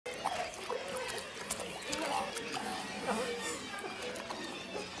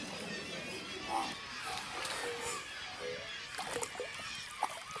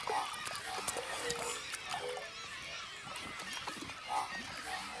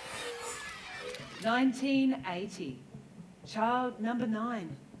1980. Child number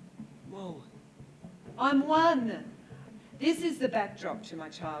 9. Whoa. I'm 1. This is the backdrop to my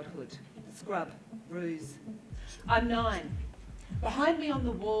childhood. Scrub, bruise. I'm 9. Behind me on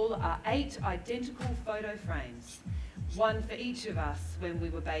the wall are 8 identical photo frames. 1 for each of us when we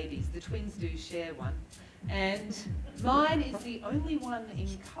were babies. The twins do share one. And mine is the only one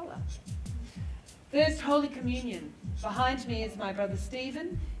in colour. First Holy Communion. Behind me is my brother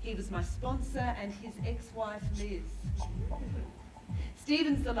Stephen. He was my sponsor, and his ex-wife Liz.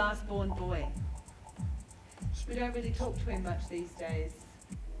 Stephen's the last born boy. We don't really talk to him much these days.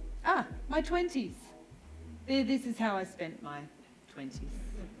 Ah, my 20s. This is how I spent my 20s.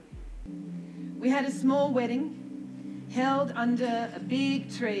 We had a small wedding held under a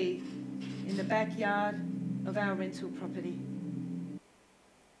big tree in the backyard of our rental property.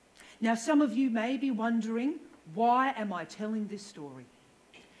 Now, some of you may be wondering, why am I telling this story?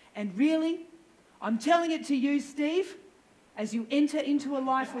 And really, I'm telling it to you, Steve, as you enter into a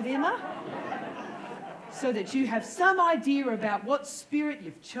life with Emma, so that you have some idea about what spirit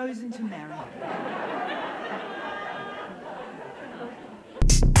you've chosen to marry.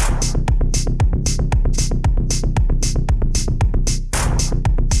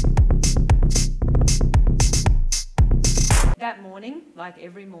 That morning, like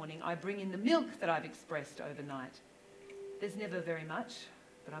every morning, I bring in the milk that I've expressed overnight. There's never very much,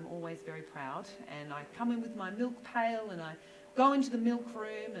 but I'm always very proud. And I come in with my milk pail and I go into the milk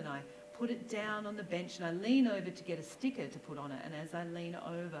room and I put it down on the bench and I lean over to get a sticker to put on it. And as I lean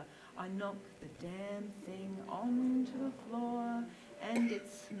over, I knock the damn thing onto the floor and it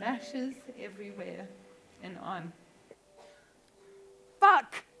smashes everywhere. And I'm...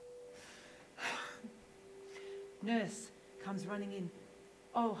 Fuck! Nurse comes running in.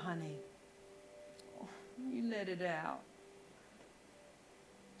 Oh, honey. Oh, you let it out.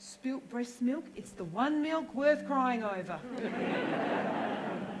 Spilt breast milk? It's the one milk worth crying over.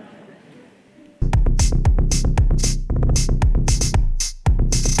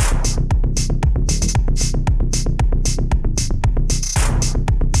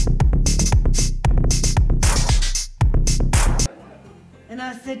 And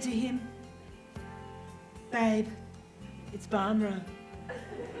I said to him, babe, it's Barbara.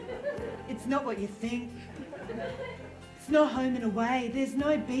 It's not what you think. It's not home and away. There's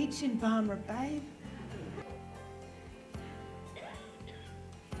no beach in Barbara, babe.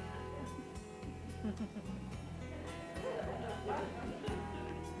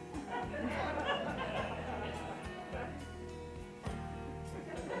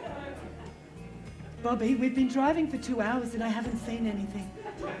 Bobby, we've been driving for 2 hours and I haven't seen anything.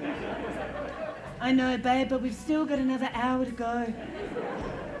 I know, babe, but we've still got another hour to go.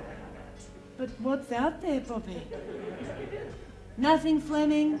 But what's out there, Bobby? Nothing,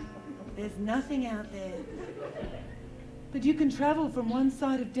 Fleming. There's nothing out there. But you can travel from one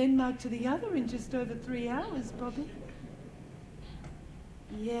side of Denmark to the other in just over 3 hours, Bobby.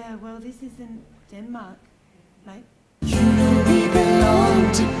 Yeah, well, this isn't Denmark, mate. You know we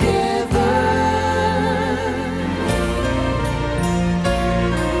belong together.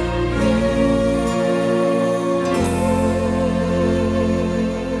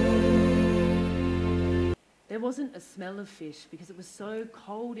 There wasn't a smell of fish because it was so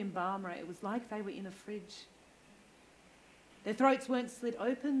cold in Barmera. It was like they were in a fridge. Their throats weren't slit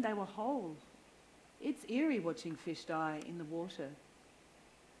open, they were whole. It's eerie watching fish die in the water.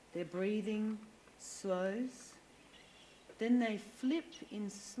 Their breathing slows. Then they flip in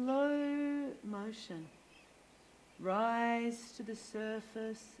slow motion, rise to the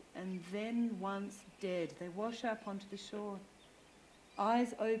surface, and then once dead, they wash up onto the shore.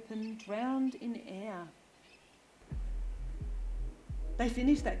 Eyes open, drowned in air. They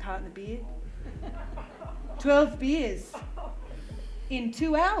finished that carton of beer. 12 beers in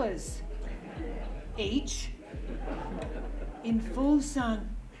 2 hours each in full sun.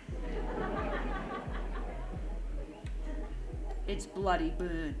 It's bloody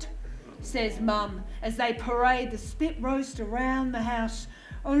burnt, says Mum as they parade the spit roast around the house.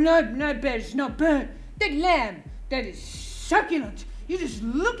 Oh no, no, Bet, it's not burnt. That lamb, that is succulent. You just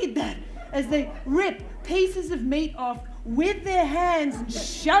look at that as they rip pieces of meat off with their hands and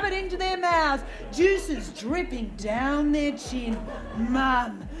shove it into their mouths, juices dripping down their chin.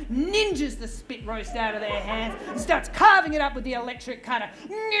 Mum ninjas the spit roast out of their hands and starts carving it up with the electric cutter.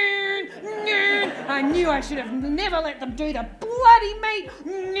 I knew I should have never let them do the bloody meat.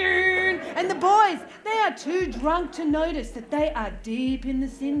 And the boys, they are too drunk to notice that they are deep in the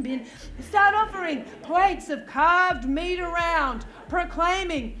sin bin. Start offering plates of carved meat around,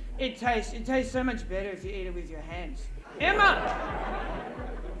 proclaiming, it tastes so much better if you eat it with your hands. Emma!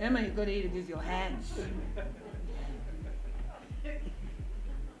 Emma, you've got to eat it with your hands.